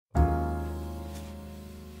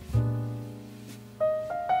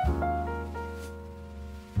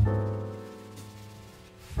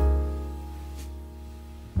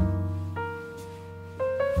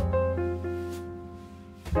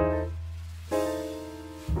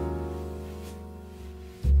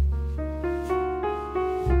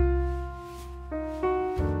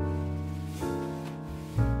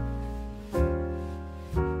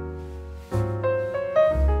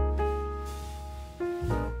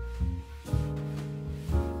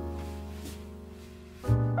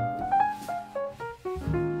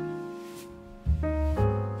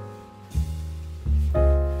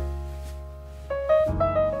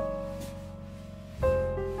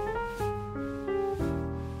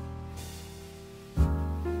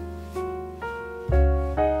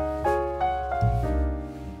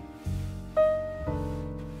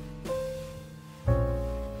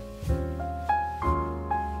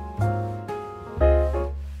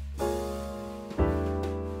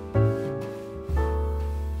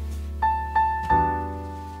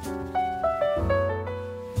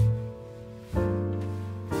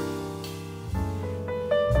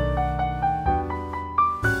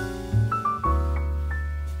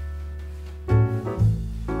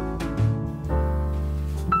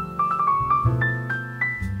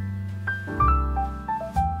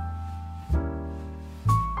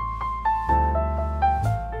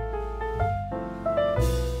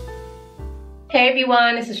Hey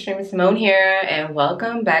everyone, it's Astrema Simone here and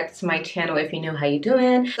welcome back to my channel. If you're new, how you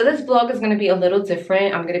doing? So this vlog is going to be a little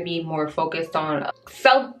different. I'm going to be more focused on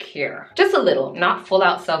self-care. Just a little, not full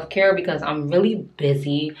out self-care because I'm really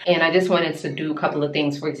busy and I just wanted to do a couple of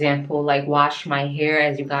things. For example, like wash my hair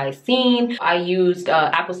as you guys seen. I used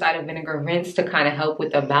apple cider vinegar rinse to kind of help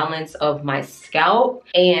with the balance of my scalp.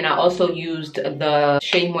 And I also used the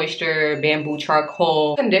Shea Moisture Bamboo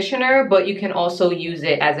Charcoal Conditioner, but you can also use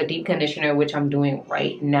it as a deep conditioner, which I'm doing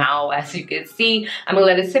right now. As you can see, I'm gonna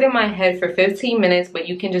let it sit in my head for 15 minutes, but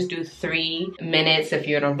you can just do 3 minutes if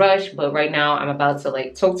you're in a rush. But right now I'm about to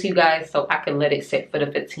like talk to you guys so I can let it sit for the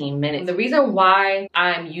 15 minutes. The reason why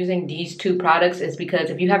I'm using these two products is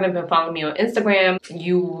because if you haven't been following me on Instagram,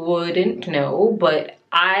 you wouldn't know, but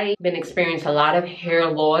I've been experiencing a lot of hair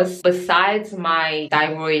loss besides my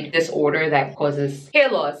thyroid disorder that causes hair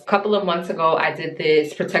loss. A couple of months ago, I did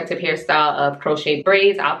this protective hairstyle of crochet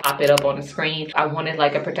braids. I'll pop it up on the screen. I wanted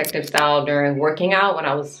like a protective style during working out when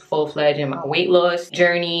I was full-fledged in my weight loss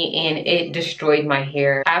journey, and it destroyed my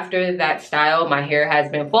hair. After that style, my hair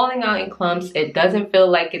has been falling out in clumps. It doesn't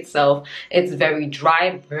feel like itself. It's very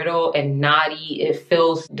dry, brittle, and knotty. It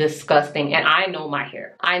feels disgusting, and I know my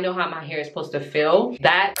hair. I know how my hair is supposed to feel.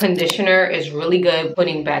 That conditioner is really good,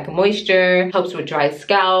 putting back moisture, helps with dry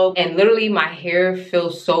scalp, and literally my hair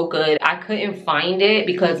feels so good. I couldn't find it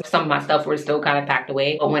because some of my stuff was still kind of packed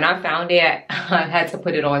away, but when I found it, I had to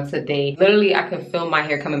put it on today. Literally, I could feel my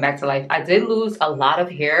hair coming back to life. I did lose a lot of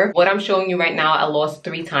hair. What I'm showing you right now, I lost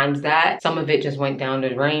 3 times that. Some of it just went down the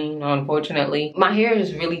drain, unfortunately. My hair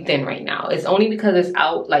is really thin right now. It's only because it's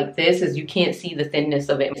out like this is you can't see the thinness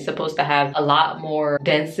of it. It's supposed to have a lot more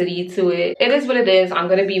density to it. It is what it is. I'm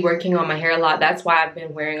gonna be working on my hair a lot. That's why I've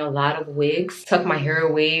been wearing a lot of wigs. Tuck my hair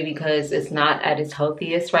away because it's not at its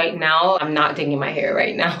healthiest right now. I'm not digging my hair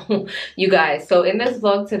right now, you guys. So in this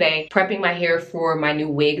vlog today, prepping my hair for my new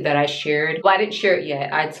wig that I shared. Well, I didn't share it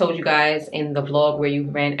yet. I told you guys in the vlog where you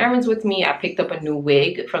ran errands with me, I picked up a new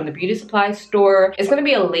wig from the beauty supply store. It's gonna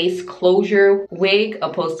be a lace closure wig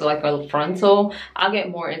opposed to like a frontal. I'll get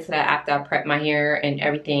more into that after I prep my hair and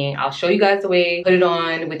everything. I'll show you guys the wig, put it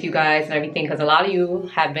on with you guys and everything, because a lot of you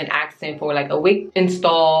have been asking for like a wig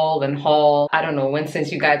install and haul. I don't know when,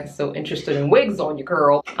 since you guys are so interested in wigs on your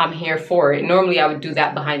girl, I'm here for it. Normally I would do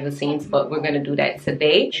that behind the scenes, but we're gonna do that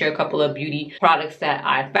today. Share a couple of beauty products that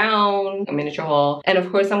I found, a miniature haul, and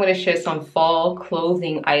of course I'm gonna share some fall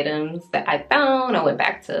clothing items that I found. I went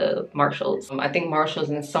back to Marshall's. I think Marshall's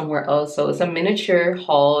and somewhere else, so it's a miniature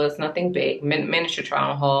haul. It's nothing big, miniature try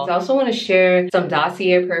on haul. I also want to share some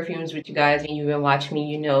Dossier perfumes with you guys. And you've been watching me,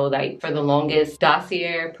 you know, like for the longest,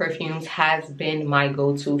 Dossier perfumes has been my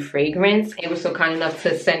go-to fragrance. It was so kind enough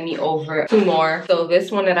to send me over 2 more. So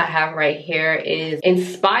this one that I have right here is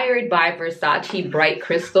inspired by Versace Bright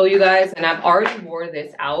Crystal, you guys, and I've already wore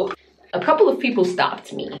this out. A couple of people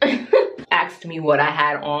stopped me asked me what I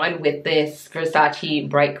had on with this Versace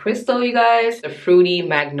Bright Crystal, you guys. The Fruity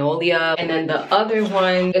Magnolia. And then the other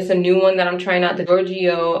one is a new one that I'm trying out, the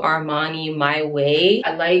Giorgio Armani My Way.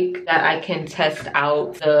 I like that I can test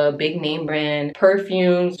out the big name brand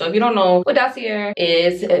perfumes. So if you don't know what Dossier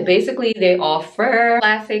is, basically they offer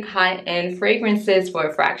classic high-end fragrances for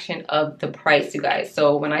a fraction of the price, you guys.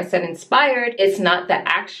 So when I said inspired, it's not the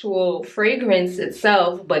actual fragrance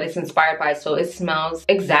itself, but it's inspired by, so it smells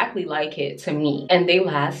exactly like it to me, and they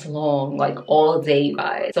last long, like all day, you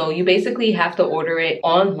guys. So you basically have to order it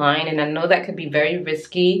online, and I know that could be very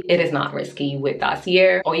risky. It is not risky with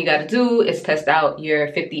Dossier. All you got to do is test out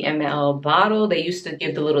your 50 ml bottle. They used to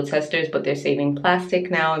give the little testers, but they're saving plastic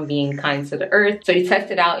now and being kind to the earth. So you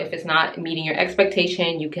test it out. If it's not meeting your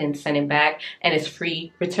expectation, you can send it back, and it's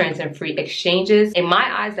free returns and free exchanges. In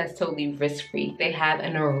my eyes, that's totally risk-free. They have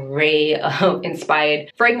an array of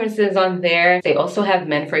inspired fragrances on there. They also have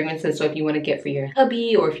men fragrances, so if you want to get for your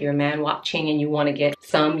hubby, or if you're a man watching and you want to get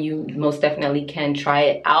some, you most definitely can try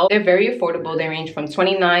it out. They're very affordable. They range from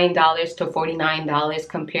 $29 to $49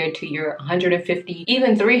 compared to your $150,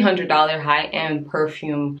 even $300 high-end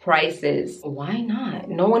perfume prices. Why not?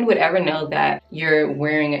 No one would ever know that you're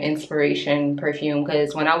wearing an inspiration perfume,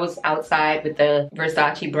 because when I was outside with the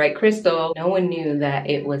Versace Bright Crystal, no one knew that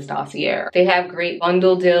it was Dossier. They have great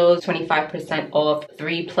bundle deals, 25% off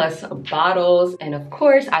 3+ bottles, and of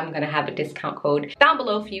course I'm gonna have a discount code down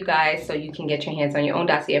below for you guys so you can get your hands on your own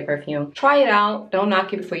Dossier perfume. Try it out. Don't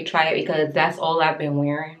knock it before you try it, because that's all I've been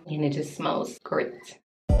wearing and it just smells great.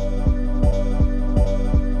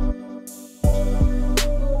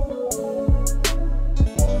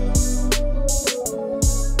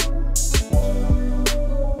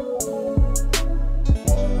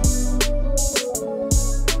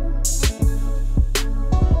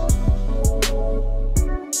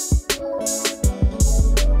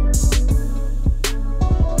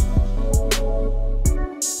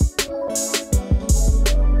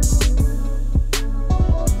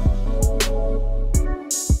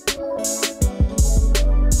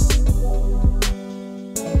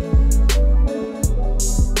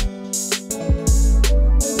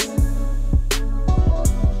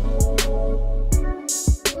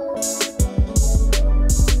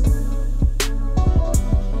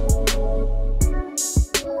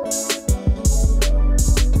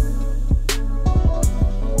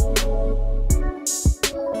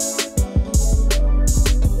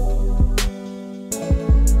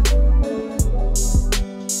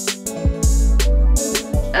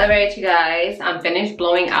 Alright, you guys, I'm finished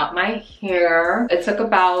blowing out my hair. It took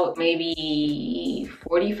about maybe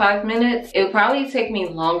 45 minutes. It would probably take me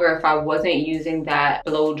longer if I wasn't using that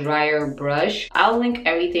blow dryer brush. I'll link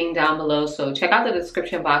everything down below, so check out the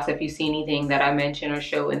description box if you see anything that I mention or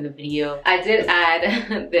show in the video. I did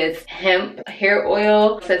add this hemp hair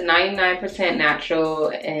oil. It says 99% natural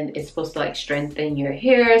and it's supposed to like strengthen your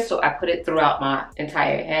hair, so I put it throughout my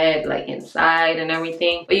entire head, like inside and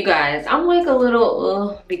everything. But you guys, I'm like a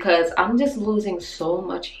little because I'm just losing so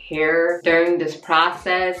much hair during this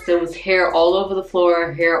process. There was hair all over the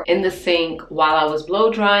floor, hair in the sink while I was blow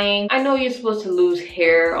drying. I know you're supposed to lose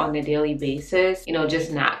hair on a daily basis, you know,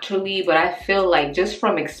 just naturally, but I feel like just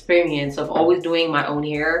from experience of always doing my own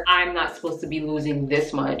hair, I'm not supposed to be losing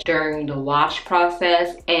this much during the wash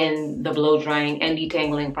process and the blow drying and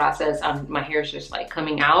detangling process. My hair is just like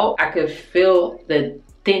coming out. I could feel the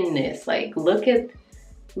thinness. Like look at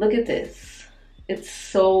this. It's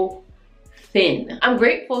so thin. I'm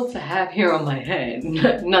grateful to have hair on my head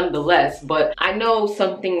nonetheless, but I know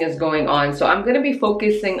something is going on, so I'm gonna be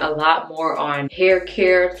focusing a lot more on hair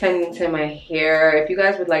care, tending to my hair. If you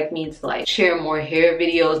guys would like me to like share more hair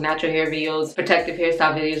videos, natural hair videos, protective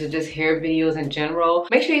hairstyle videos, or just hair videos in general,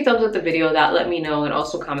 make sure you thumbs up the video. That let me know, and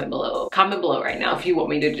also comment below right now if you want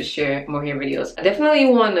me to just share more hair videos. I definitely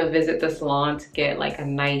want to visit the salon to get like a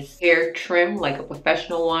nice hair trim, like a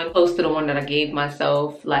professional one, close to the one that I gave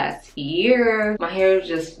myself last year. My hair is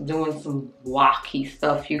just doing some wacky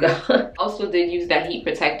stuff, you guys. Also did use that heat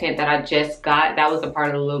protectant that I just got. That was a part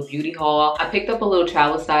of the little beauty haul. I picked up a little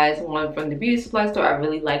travel size one from the beauty supply store. I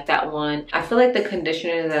really like that one. I feel like the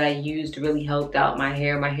conditioner that I used really helped out my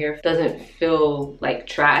hair. My hair doesn't feel like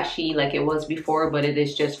trashy like it was before, but it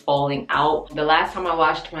is just falling out. The last time I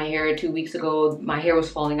washed my hair 2 weeks ago, my hair was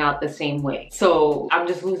falling out the same way. So I'm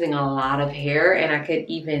just losing a lot of hair, and I could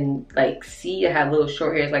even like see I have little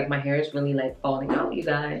short hairs. Like my hair is really like falling out, you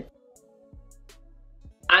guys.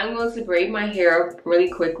 I'm going to braid my hair really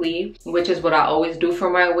quickly, which is what I always do for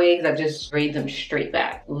my wigs. I just braid them straight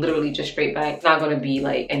back, literally just straight back. It's not going to be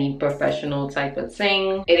like any professional type of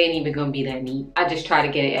thing. It ain't even going to be that neat. I just try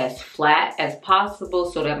to get it as flat as possible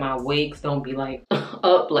so that my wigs don't be like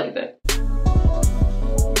up like that.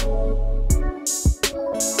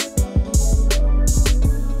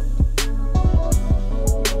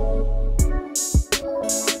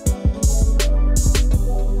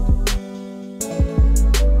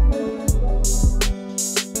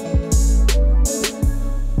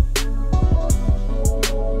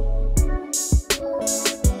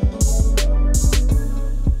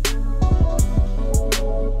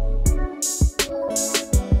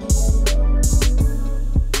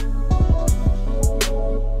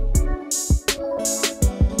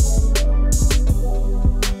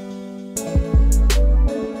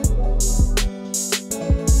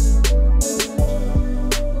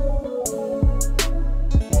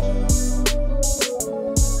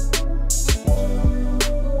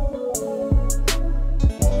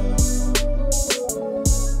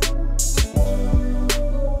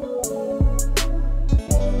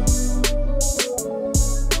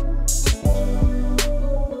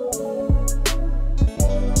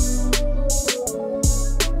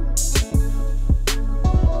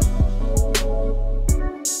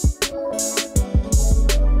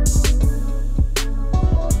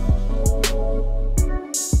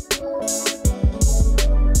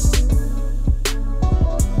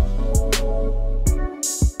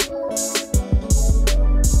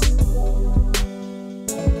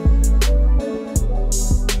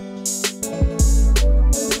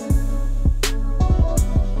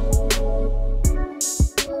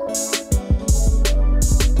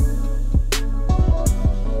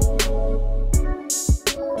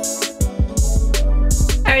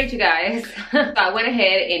 You guys, so I went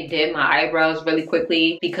ahead and did my eyebrows really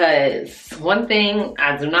quickly because one thing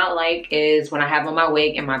I do not like is when I have on my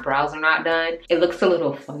wig and my brows are not done. It looks a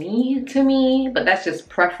little funny to me, but that's just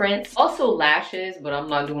preference. Also lashes, but I'm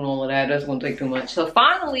not doing all of that. That's gonna take too much. So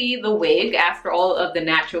finally the wig, after all of the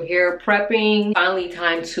natural hair prepping, finally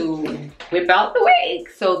time to whip out the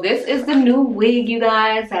wig. So this is the new wig, you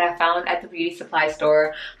guys, that I found at the beauty supply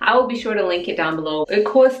store. I will be sure to link it down below. It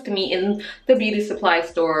cost me in the beauty supply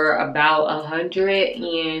store about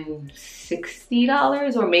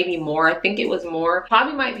 $160 or maybe more. I think it was more.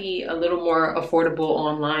 Probably might be a little more affordable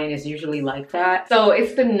online. It's usually like that. So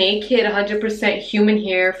it's the Naked 100% human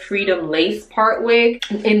hair freedom lace part wig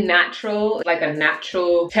in natural, like a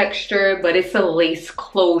natural texture, but it's a lace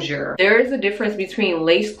closure. There is a difference between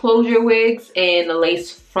lace closure wigs and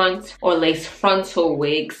lace front or lace frontal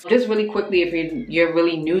wigs. Just really quickly, if you're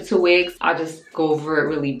really new to wigs, I'll just go over it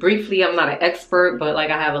really briefly. I'm not an expert, but like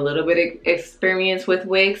I have a little bit of experience with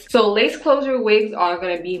wigs. So lace closure wigs are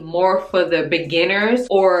going to be more for the beginners,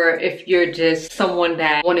 or if you're just someone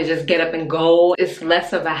that want to just get up and go, it's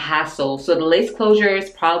less of a hassle. So the lace closure is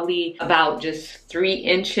probably about just 3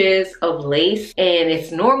 inches of lace, and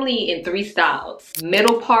it's normally in 3 styles: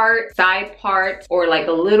 middle part, side part, or like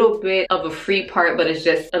a little bit of a free part, but it's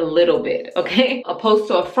just a little bit, okay? Opposed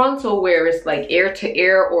to a frontal where it's like ear to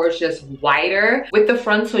ear, or it's just wider. With the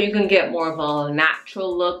frontal, you can get more of a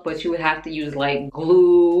natural look, but you would have to use like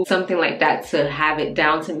glue, something like that, to have it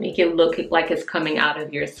down to make it look like it's coming out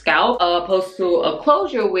of your scalp. Opposed to a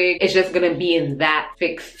closure wig, it's just gonna be in that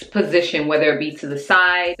fixed position, whether it be to the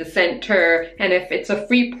side, the center, and if it's a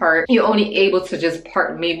free part, you're only able to just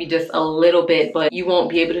part maybe just a little bit, but you won't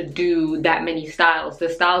be able to do that many styles. The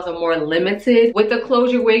styles are more limited. With the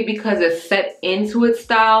closure wig, because it's set into its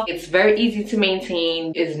style, it's very easy to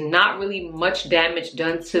maintain. Is not really much damage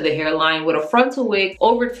done to the hairline. With a frontal wig,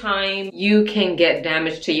 over time, you can get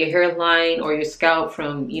damage to your hairline or your scalp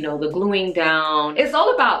from, you know, the gluing down. It's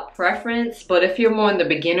all about preference, but if you're more on the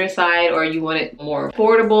beginner side or you want it more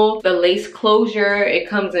affordable, the lace closure, it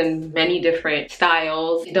comes in many different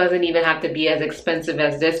styles. It doesn't even have to be as expensive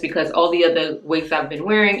as this, because all the other wigs I've been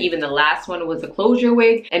wearing, even the last one was a closure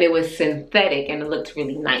wig and it was synthetic and it looked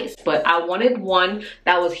really nice. But I wanted one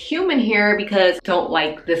that was human hair because I don't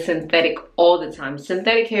like the synthetic all the time.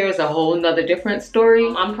 Synthetic hair is a whole nother different story.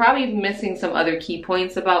 I'm probably missing some other key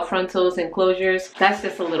points about frontals and closures. That's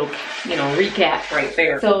just a little, you know, recap right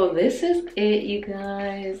there. So this is it, you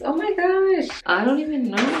guys. Oh my gosh, I don't even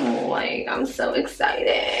know, like I'm so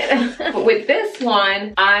excited. But with this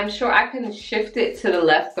one, I'm sure I can shift it to the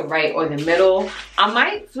left, the right, or the middle. I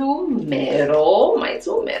might do middle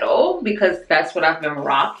because that's what I've been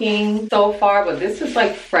rocking so far. But this is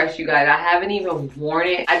like fresh, you guys. I haven't even worn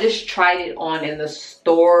it. I just tried it on in the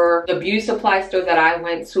store, the beauty supply store that I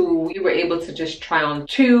went to. We were able to just try on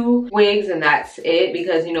 2 wigs and that's it,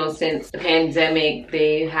 because you know, since the pandemic,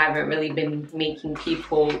 they haven't really been making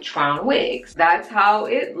people try on wigs. That's how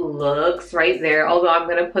it looks right there. Although I'm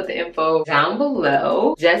gonna put the info down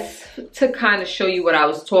below just to kind of show you what I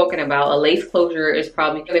was talking about. A lace closure is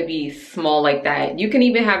probably gonna be small like that. You can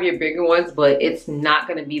even have your bigger ones, but it's not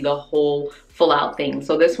gonna be the whole full out thing.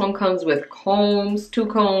 So this one comes with combs, 2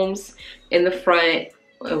 combs in the front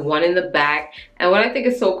and 1 in the back. And what I think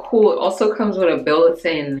is so cool, it also comes with a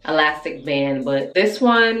built-in elastic band. But this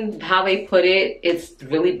one, how they put it, it's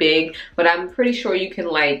really big, but I'm pretty sure you can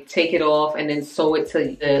like take it off and then sew it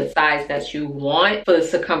to the size that you want for the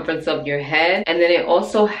circumference of your head. And then it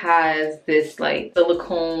also has this like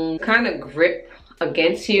silicone kind of grip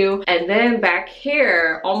against you. And then back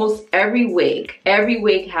here, almost every wig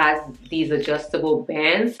has these adjustable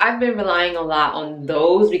bands. I've been relying a lot on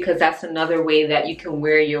those because that's another way that you can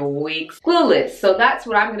wear your wigs glueless. So that's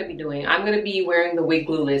what I'm gonna be doing. I'm gonna be wearing the wig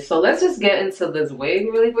glueless. So let's just get into this wig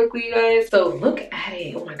really quickly, you guys. So look at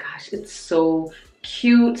it. Oh my gosh, it's so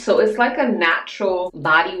cute. So it's like a natural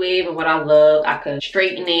body wave, and what I love, I could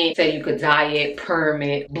straighten it, say you could dye it, perm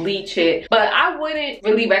it, bleach it, but I wouldn't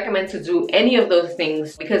really recommend to do any of those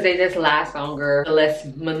things because they just last longer the less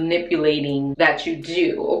manipulating that you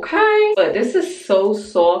do, okay? But this is so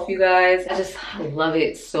soft, you guys. I just love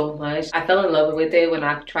it so much. I fell in love with it when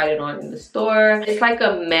I tried it on in the store. It's like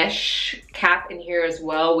a mesh cap in here as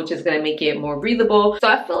well, which is gonna make it more breathable. So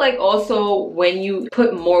I feel like also when you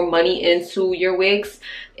put more money into your wig,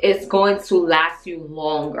 it's going to last you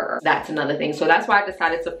longer. That's another thing. So that's why I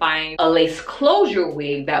decided to find a lace closure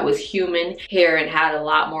wig that was human hair and had a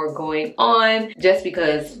lot more going on, just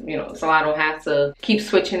because, you know, so I don't have to keep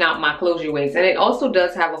switching out my closure wigs. And it also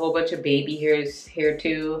does have a whole bunch of baby hairs here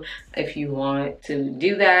too, if you want to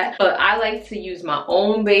do that. But I like to use my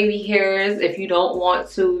own baby hairs. If you don't want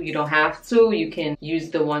to, you don't have to. You can use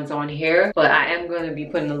the ones on here. But I am going to be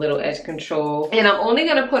putting a little edge control. And I'm only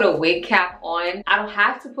going to put a wig cap on. I don't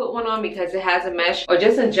have to put one on because it has a mesh, or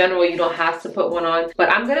just in general, you don't have to put one on. But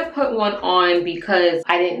I'm going to put one on because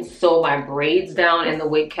I didn't sew my braids down and the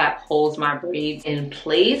wig cap holds my braids in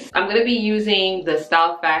place. I'm going to be using the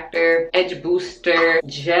Style Factor Edge Booster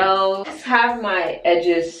Gel. Just have my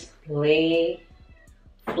edges lay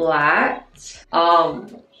flat.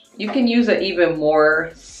 You can use an even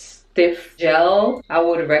more stiff gel. I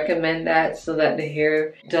would recommend that so that the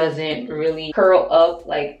hair doesn't really curl up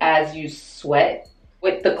like as you sweat.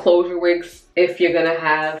 With the closure wigs, if you're gonna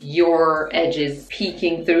have your edges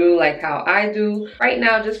peeking through like how I do. Right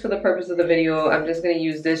now, just for the purpose of the video, I'm just gonna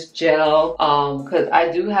use this gel because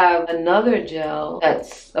I do have another gel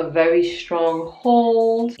that's a very strong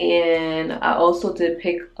hold, and I also did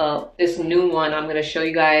pick up this new one. I'm gonna show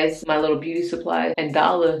you guys my little beauty supply and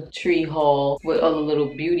Dollar Tree haul with all the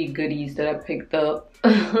little beauty goodies that I picked up.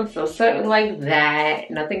 So something like that,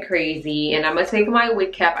 nothing crazy. And I'm gonna take my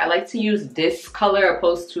wig cap. I like to use this color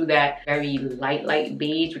opposed to that very light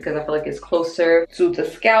beige because I feel like it's closer to the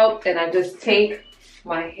scalp. And I just take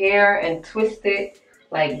my hair and twist it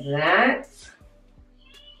like that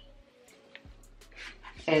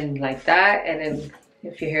and like that. And then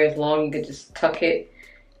if your hair is long, you could just tuck it,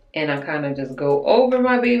 and I kind of just go over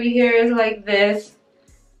my baby hairs like this.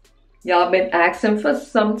 Y'all been asking for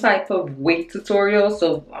some type of wig tutorial,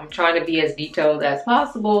 so I'm trying to be as detailed as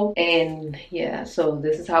possible. And yeah, so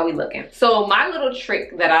this is how we looking. So my little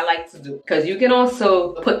trick that I like to do, because you can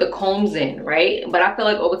also put the combs in, right? But I feel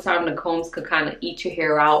like over time the combs could kind of eat your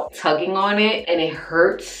hair out, tugging on it, and it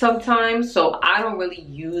hurts sometimes. So I don't really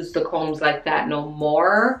use the combs like that no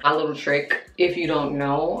more. My little trick, if you don't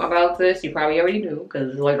know about this, you probably already do because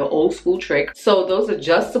it's like an old school trick. So those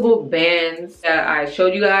adjustable bands that I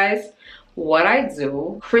showed you guys, what I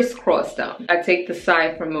do, crisscross them. I take the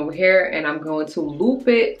side from over here and I'm going to loop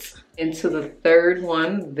it into the third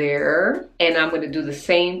one there, and I'm going to do the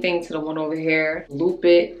same thing to the one over here, loop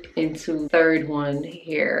it into third one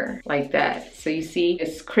here like that. So you see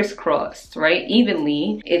it's crisscrossed right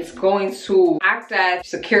evenly. It's going to act as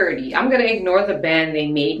security. I'm going to ignore the band they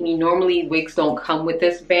made me. Normally wigs don't come with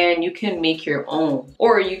this band. You can make your own,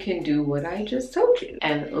 or you can do what I just told you.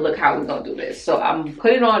 And look how we're gonna do this. So I'm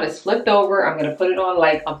put it on, it's flipped over. I'm gonna put it on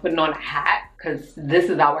like I'm putting on a hat, because this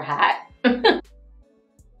is our hat.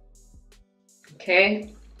 Okay,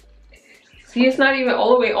 see, it's not even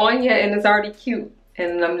all the way on yet and it's already cute.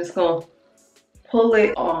 And I'm just gonna pull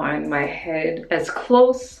it on my head as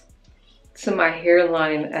close to my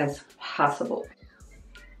hairline as possible,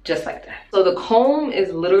 just like that. So the comb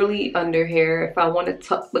is literally under here. If I want to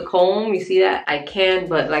tuck the comb, you see that, I can,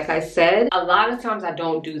 but like I said, a lot of times I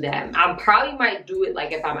don't do that. I probably might do it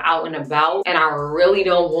like if I'm out and about and I really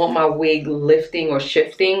don't want my wig lifting or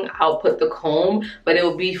shifting, I'll put the comb, but it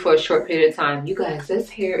will be for a short period of time. You guys, this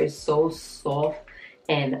hair is so soft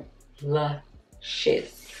and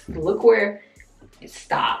luscious. Look where it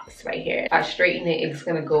stops right here. If I straighten it, it's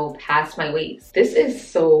gonna go past my waist. This is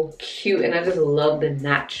so cute, and I just love the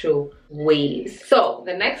natural waves. So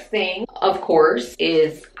the next thing, of course,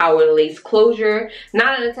 is our lace closure. 9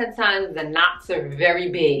 out of 10 times the knots are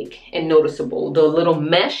very big and noticeable. The little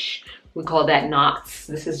mesh, we call that knots.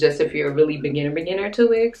 This is just if you're a really beginner to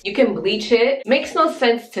wigs. You can bleach it. Makes no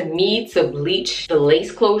sense to me to bleach the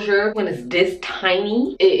lace closure when it's this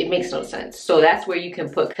tiny. It makes no sense. So that's where you can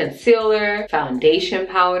put concealer, foundation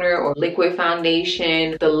powder, or liquid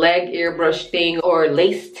foundation, the leg airbrush thing, or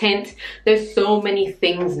lace tint. There's so many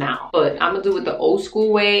things now. But I'm gonna do it the old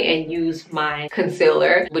school way and use my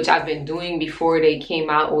concealer, which I've been doing before they came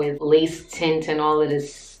out with lace tint and all of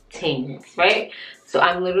this things, right? So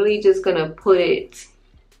I'm literally just gonna put it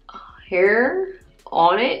here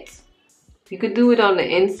on it. You could do it on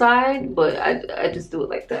the inside, but I just do it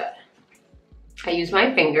like that. I use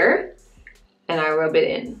my finger and I rub it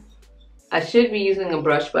in. I should be using a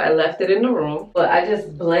brush, but I left it in the room. But I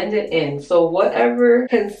just blend it in. So whatever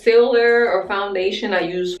concealer or foundation I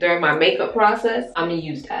use during my makeup process, I'm gonna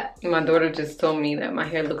use that. And my daughter just told me that my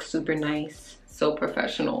hair looks super nice. So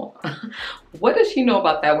professional. What does she know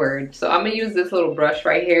about that word? So I'm gonna use this little brush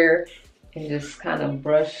right here and just kind of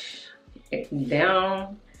brush it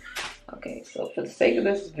down. Okay, so for the sake of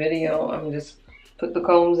this video, I'm just put the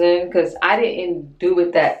combs in because I didn't do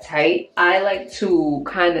it that tight. I like to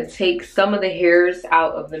kind of take some of the hairs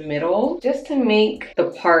out of the middle just to make the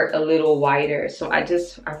part a little wider. So I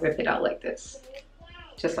rip it out like this,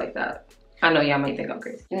 just like that. I know y'all might think I'm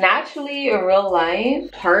crazy. Naturally, in real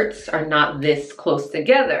life, parts are not this close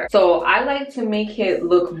together. So I like to make it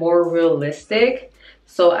look more realistic.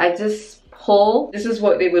 So I just pull. This is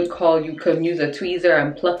what they would call, you could use a tweezer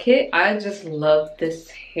and pluck it. I just love this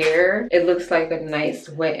hair. It looks like a nice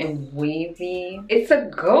wet and wavy. It's a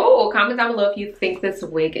go. Comment down below if you think this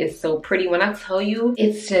wig is so pretty. When I tell you,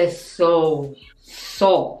 it's just so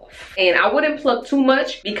soft. And I wouldn't pluck too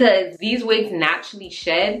much because these wigs naturally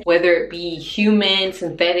shed, whether it be human,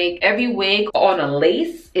 synthetic. Every wig on a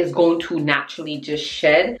lace is going to naturally just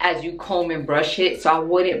shed as you comb and brush it. So I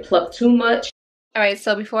wouldn't pluck too much. All right,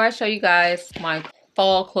 so before I show you guys my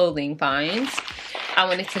fall clothing finds, I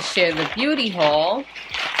wanted to share the beauty haul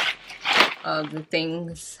of the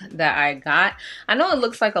things that I got. I know it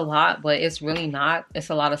looks like a lot, but it's really not. It's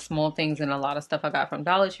a lot of small things and a lot of stuff I got from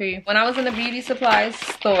Dollar Tree. When I was in the beauty supply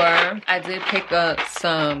store, I did pick up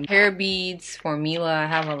some hair beads for Mila. I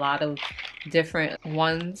have a lot of different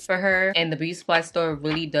ones for her, and the beauty supply store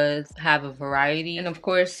really does have a variety. And of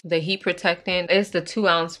course, the heat protectant is the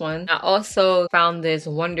 2-ounce one. I also found this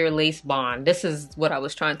Wonder Lace Bond. This is what I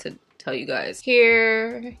was trying to tell you guys.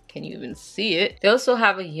 Here, can you even see it? They also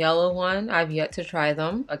have a yellow one. I've yet to try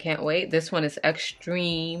them. I can't wait. This one is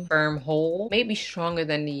extreme firm hold, maybe stronger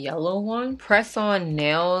than the yellow one. Press on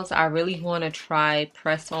nails. I really want to try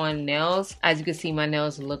press on nails. As you can see, my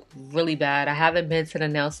nails look really bad. I haven't been to the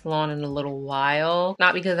nail salon in a little while,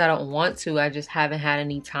 not because I don't want to, I just haven't had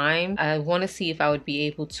any time. I want to see if I would be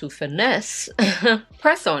able to finesse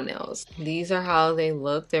press on nails. These are how they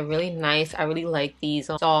look. They're really nice. I really like these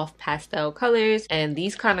soft pastel colors, and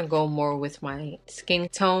these kind of go more with my skin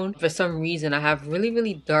tone. For some reason, I have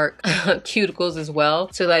really dark cuticles as well,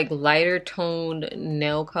 so like lighter toned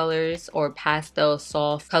nail colors or pastel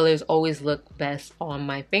soft colors always look best on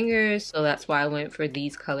my fingers, so that's why I went for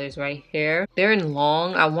these colors right here. They're in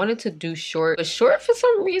long. I wanted to do short, but short for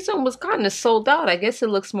some reason was kind of sold out. I guess it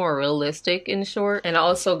looks more realistic in short. And I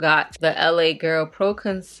also got the LA Girl Pro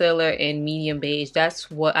Concealer in medium beige. That's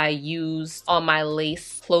what I used on my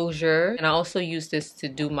lace closure, and I also use this to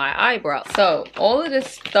do my eyebrows. So all of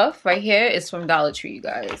this stuff right here is from Dollar Tree, you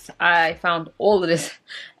guys. I found all of this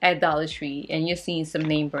at Dollar Tree, and you're seeing some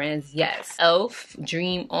name brands. Yes, Elf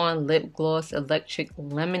Dream On Lip Gloss Electric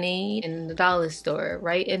Lemonade in the dollar store,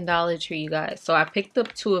 right in Dollar Tree, you guys. So I picked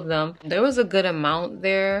up 2 of them. There was a good amount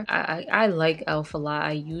there. I like Elf a lot.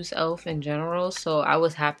 I use Elf in general, so I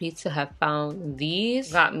was happy to have found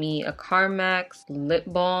these. Got me a Carmax lip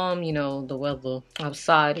balm. You know, the weather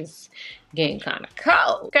outside is getting kind of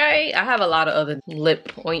cold, okay? I have a lot of other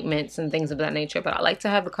lip ointments and things of that nature, but I like to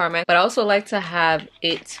have the Carmax, but I also like to have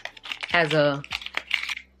it as a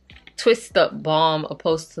twist up balm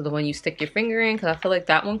opposed to the one you stick your finger in, because I feel like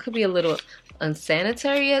that one could be a little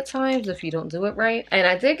unsanitary at times if you don't do it right. And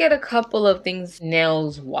I did get a couple of things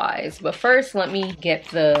nails wise, but first let me get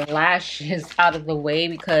the lashes out of the way,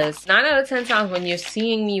 because 9 out of 10 times when you're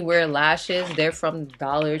seeing me wear lashes, they're from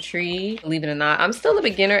Dollar Tree. Believe it or not, I'm still a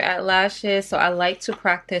beginner at lashes, so I like to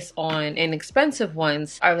practice on inexpensive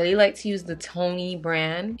ones. I really like to use the Tony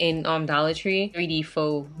brand in Dollar Tree 3D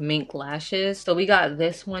faux mink lashes. So we got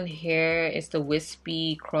this one here. It's the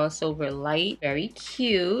Wispy Crossover Light, very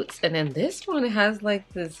cute. And then this one has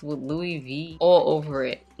like this with Louis V all over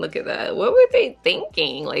it. Look at that. What were they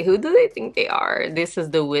thinking? Like, who do they think they are? This is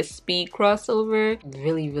the Wispy Crossover.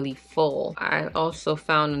 Really full. I also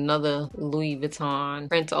found another Louis Vuitton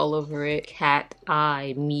print all over it. Cat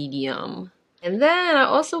Eye Medium. And then I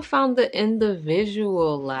also found the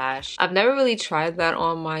individual lash. I've never really tried that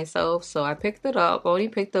on myself, so I picked it up. I only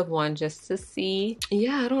picked up one just to see.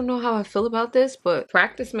 Yeah, I don't know how I feel about this, but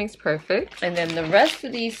practice makes perfect. And then the rest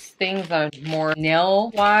of these things are more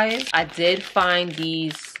nail-wise. I did find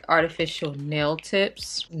these artificial nail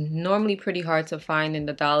tips. Normally pretty hard to find in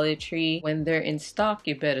the Dollar Tree. When they're in stock,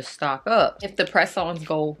 you better stock up. If the press-ons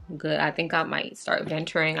go good, I think I might start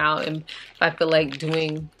venturing out, and if I feel like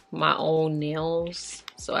doing my own nails.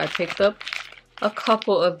 So I picked up a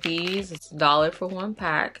couple of these. It's $1 for 1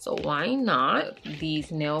 pack, so why not?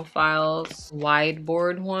 These nail files, wide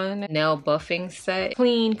board one, nail buffing set,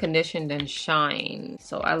 clean, conditioned, and shine.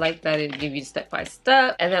 So I like that it gives you step by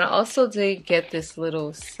step. And then I also did get this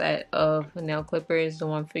little set of nail clippers, the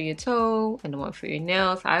one for your toe and the one for your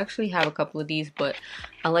nails. I actually have a couple of these, but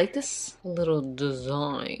I like this little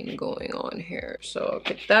design going on here, so I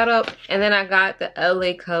picked that up. And then I got the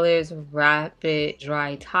LA Colors Rapid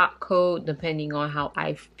Dry Top Coat, depending on how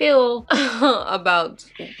I feel about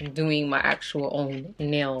doing my actual own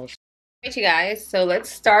nails. Alright, you guys, so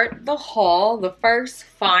let's start the haul. The first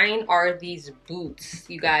find are these boots,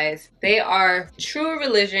 you guys. They are True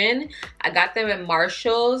Religion. I got them at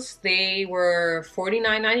Marshall's. They were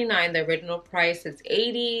 $49.99. The original price is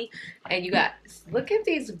 $80. And you guys, look at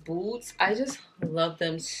these boots. I just love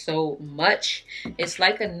them so much. It's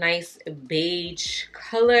like a nice beige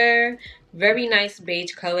color. Very nice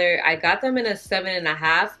beige color. I got them in a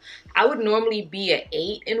 7.5. I would normally be an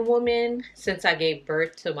 8 in women. Since I gave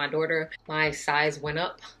birth to my daughter, my size went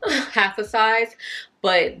up half a size.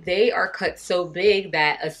 But they are cut so big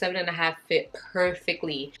that a 7.5 fit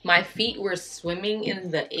perfectly. My feet were swimming in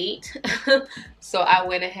the 8. So I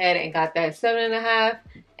went ahead and got that 7.5.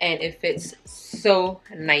 and it fits so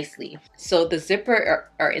nicely. So the zipper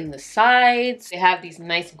are in the sides. They have these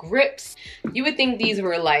nice grips. You would think these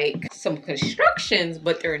were like some constructions,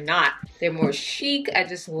 but they're not. They're more chic. I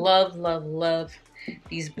just love, love, love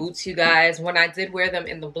these boots, you guys. When I did wear them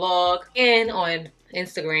in the vlog and on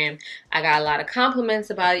Instagram, I got a lot of compliments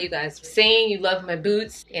about it. You guys saying you love my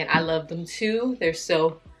boots, and I love them too. They're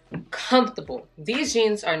so comfortable. These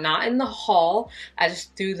jeans are not in the haul. I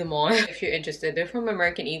just threw them on if you're interested. They're from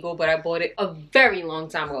American Eagle, but I bought it a very long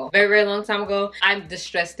time ago. Very, very long time ago. I've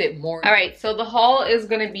distressed it more. All right, so the haul is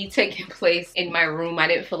gonna be taking place in my room. I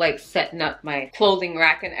didn't feel like setting up my clothing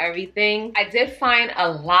rack and everything. I did find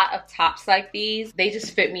a lot of tops like these. They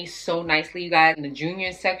just fit me so nicely, you guys. In the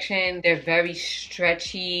junior section, they're very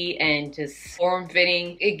stretchy and just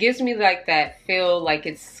form-fitting. It gives me like that feel like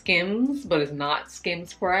it's Skims, but it's not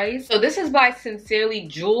Skims price. So this is by Sincerely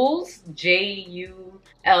Jules, Jules,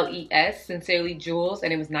 Sincerely Jules,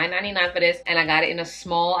 and it was $9.99 for this, and I got it in a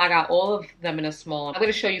small. I got all of them in a small. I'm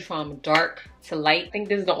gonna show you from dark to light. I think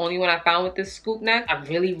this is the only one I found with this scoop neck. I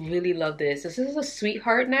really, really love this. This is a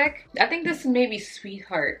sweetheart neck. I think this is maybe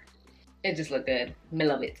sweetheart. It just looked good. I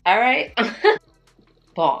love it. All right.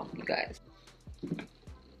 Bomb, you guys.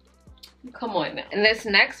 Come on now. And this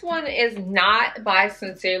next one is not by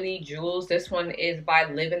Sincerely Jules. This one is by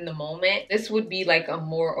Live in the Moment. This would be like a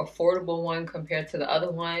more affordable one compared to the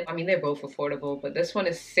other one. I mean, they're both affordable, but this one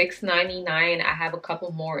is $6.99. I have a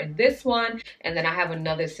couple more in this one, and then I have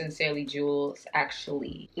another Sincerely Jules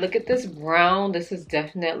actually. Look at this brown. This is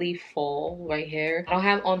definitely fall right here. I don't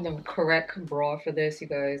have on the correct bra for this, you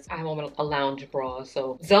guys. I have on a lounge bra,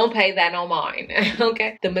 so don't pay that on mine.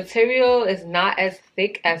 Okay. The material is not as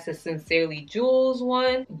thick as the Sincerely Jules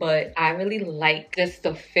one, but I really like just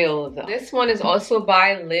the feel of them. This one is also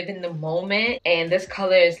by Live in the Moment, and this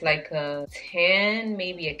color is like a tan,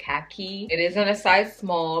 maybe a khaki. It is in a size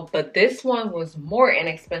small, but this one was more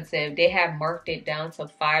inexpensive. They have marked it down to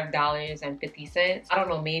 $5.50. I don't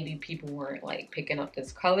know, maybe people weren't like picking up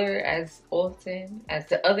this color as often as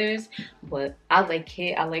the others, but I like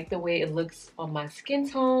it. I like the way it looks on my skin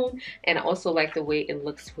tone, and I also like the way it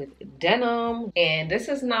looks with denim. And this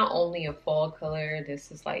is not only a fall color, this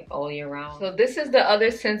is like all year round. So this is the other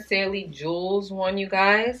Sincerely Jules one, you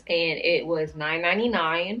guys, and it was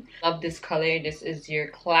 $9.99. Love this color. This is your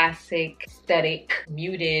classic aesthetic,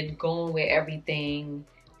 muted, going with everything,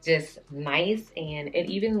 just nice, and it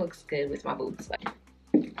even looks good with my boots.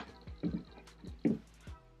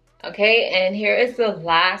 Okay, and here is the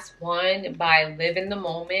last one by Live in the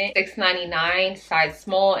Moment. $6.99, size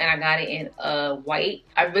small, and I got it in white.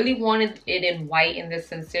 I really wanted it in white in the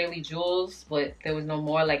Sincerely Jules, but there was no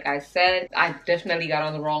more, like I said. I definitely got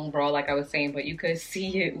on the wrong bra, like I was saying, but you could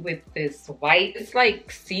see it with this white. It's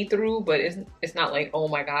like see-through, but it's not like, oh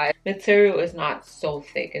my god. Material is not so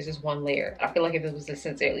thick. It's just one layer. I feel like if it was the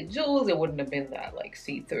Sincerely Jules, it wouldn't have been that like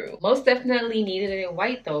see-through. Most definitely needed it in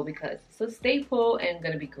white though, because it's a staple and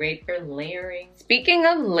gonna be great for layering. Speaking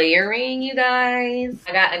of layering, you guys,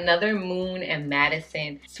 I got another Moon and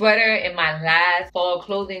Madison sweater. In my last fall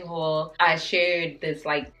clothing haul, I shared this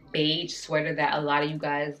like beige sweater that a lot of you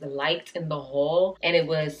guys liked in the haul, and it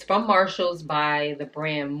was from Marshall's by the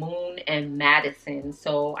brand Moon and Madison.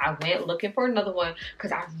 So I went looking for another one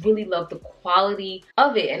because I really love the quality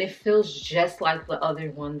of it, and it feels just like the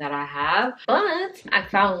other one that I have, but I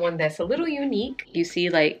found one that's a little unique. You see,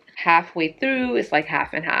 like halfway through it's like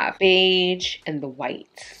half and half, beige and the white.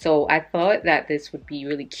 So I thought that this would be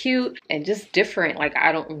really cute and just different. Like,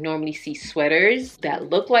 I don't normally see sweaters that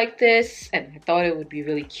look like this, and I thought it would be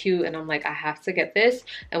really cute, and I'm like, I have to get this.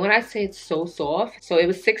 And when I say it's so soft, so it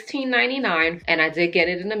was $16.99, and I did get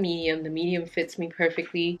it in a medium. The medium fits me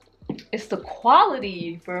perfectly. It's the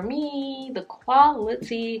quality for me, the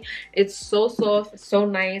quality. It's so soft, so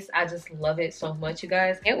nice. I just love it so much, you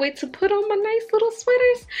guys. Can't wait to put on my nice little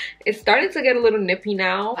sweaters. It's starting to get a little nippy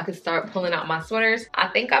now. I could start pulling out my sweaters. I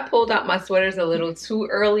think I pulled out my sweaters a little too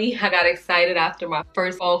early. I got excited after my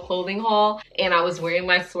first fall clothing haul, and I was wearing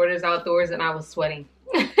my sweaters outdoors and I was sweating.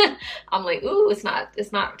 I'm like, ooh, it's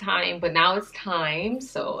not time, but now it's time,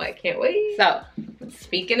 so I can't wait. So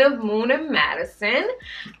speaking of Moon and Madison,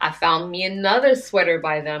 I found me another sweater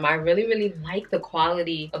by them. I really like the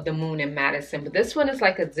quality of the Moon and Madison, but this one is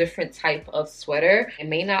like a different type of sweater. It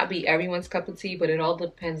may not be everyone's cup of tea, but it all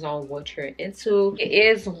depends on what you're into. It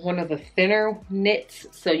is one of the thinner knits,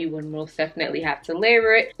 so you would most definitely have to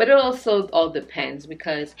layer it, but it also all depends,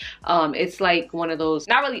 because it's like one of those,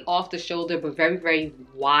 not really off the shoulder, but very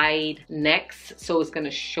wide necks, so it's gonna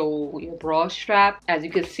show your bra strap, as you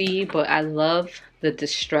can see. But I love the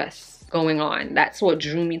distress going on. That's what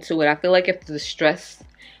drew me to it. I feel like if the distress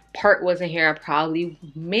part wasn't here, I probably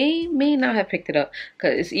may not have picked it up,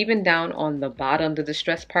 because it's even down on the bottom, the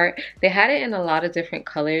distress part. They had it in a lot of different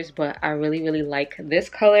colors, but I really like this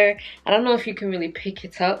color. I don't know if you can really pick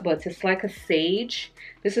it up, but it's like a sage.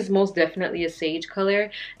 This is most definitely a sage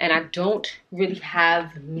color, and I don't really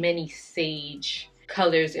have many sage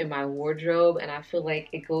colors in my wardrobe, and I feel like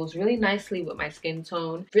it goes really nicely with my skin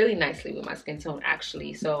tone,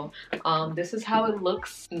 actually. So this is how it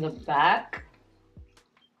looks in the back.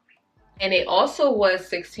 And it also was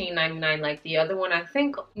 $16.99 like the other one. I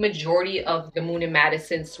think majority of the Moon and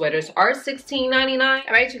Madison sweaters are $16.99.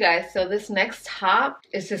 All right, you guys, so this next top,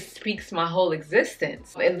 it just speaks my whole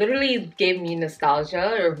existence. It literally gave me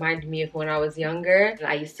nostalgia. It reminded me of when I was younger.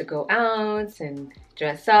 I used to go out and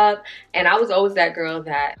dress up, and I was always that girl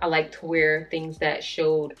that I liked to wear things that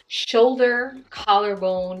showed shoulder,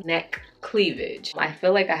 collarbone, neck, cleavage. I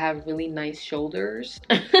feel like I have really nice shoulders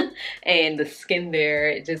and the skin there,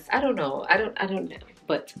 it just, I don't know,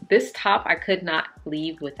 but this top I could not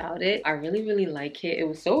leave without it. I really like it. It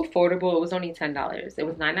was so affordable. It was only $10. It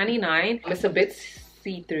was $9.99. It's a bit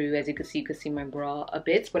see-through, as you can see my bra a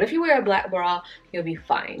bit, but if you wear a black bra, you'll be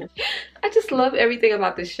fine. I just love everything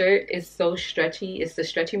about this shirt. It's so stretchy. It's the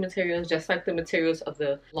stretchy materials, just like the materials of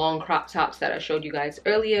the long crop tops that I showed you guys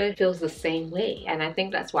earlier. It feels the same way, and I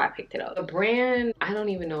think that's why I picked it up. The brand, I don't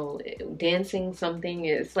even know, Dancing something.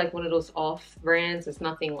 It's like one of those off brands. It's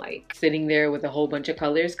nothing like sitting there with a whole bunch of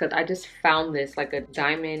colors, because I just found this like a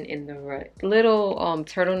diamond in the little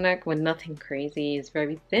turtleneck with nothing crazy. It's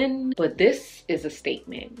very thin, but this is a statement.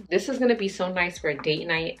 This is gonna be so nice for a date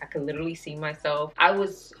night. I could literally see myself. I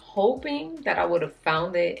was hoping that I would have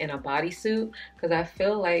found it in a bodysuit, because I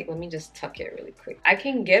feel like, let me just tuck it really quick. I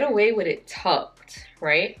can get away with it tucked,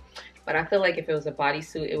 right? But I feel like if it was a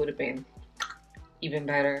bodysuit, it would have been even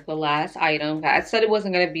better. The last item, I said it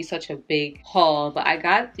wasn't gonna be such a big haul, but I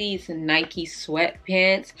got these Nike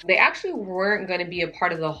sweatpants. They actually weren't gonna be a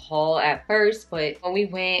part of the haul at first, but when we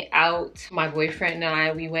went out, my boyfriend and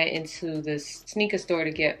I, we went into this sneaker store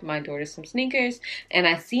to get my daughter some sneakers, and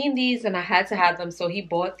I seen these and I had to have them, so he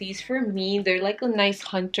bought these for me. They're like a nice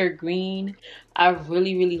hunter green. I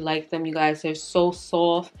really like them, you guys. They're so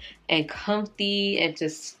soft and comfy, and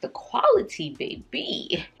just the quality,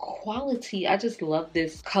 baby. Quality. I just love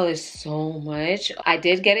this color so much. I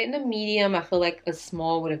did get it in a medium. I feel like a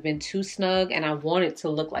small would have been too snug, and I want it to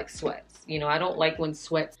look like sweats. You know, I don't like when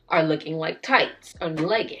sweats are looking like tights or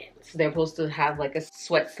leggings. They're supposed to have like a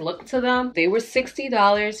sweats look to them. They were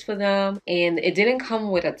 $60 for them, and it didn't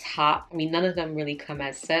come with a top. I mean, none of them really come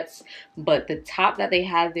as sets, but the top that they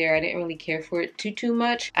had there, I didn't really care for it too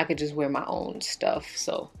much. I could just wear my own stuff.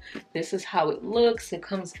 So this is how it looks. It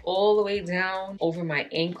comes all the way down over my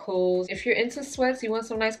ankles. If you're into sweats, you want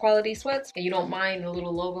some nice quality sweats, and you don't mind the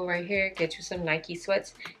little logo right here, get you some Nike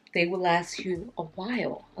sweats. They will last you a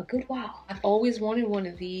while, a good while. I've always wanted one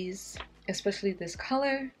of these, especially this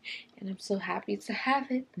color, and I'm so happy to have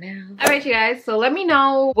it now. All right, you guys, so let me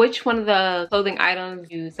know which one of the clothing items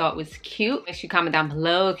you thought was cute. Make sure you comment down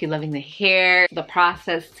below if you're loving the hair, the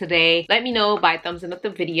process today. Let me know by thumbsing up the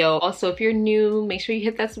video. Also, if you're new, make sure you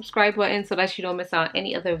hit that subscribe button so that you don't miss out on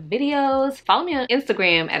any other videos. Follow me on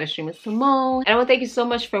Instagram at Astrema Simone. And I want to thank you so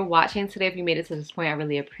much for watching today. If you made it to this point, I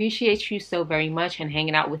really appreciate you so very much, and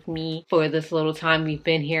hanging out with me for this little time we've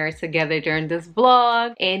been here together during this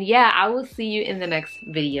vlog. And yeah, I will see you in the next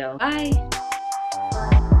video. Bye.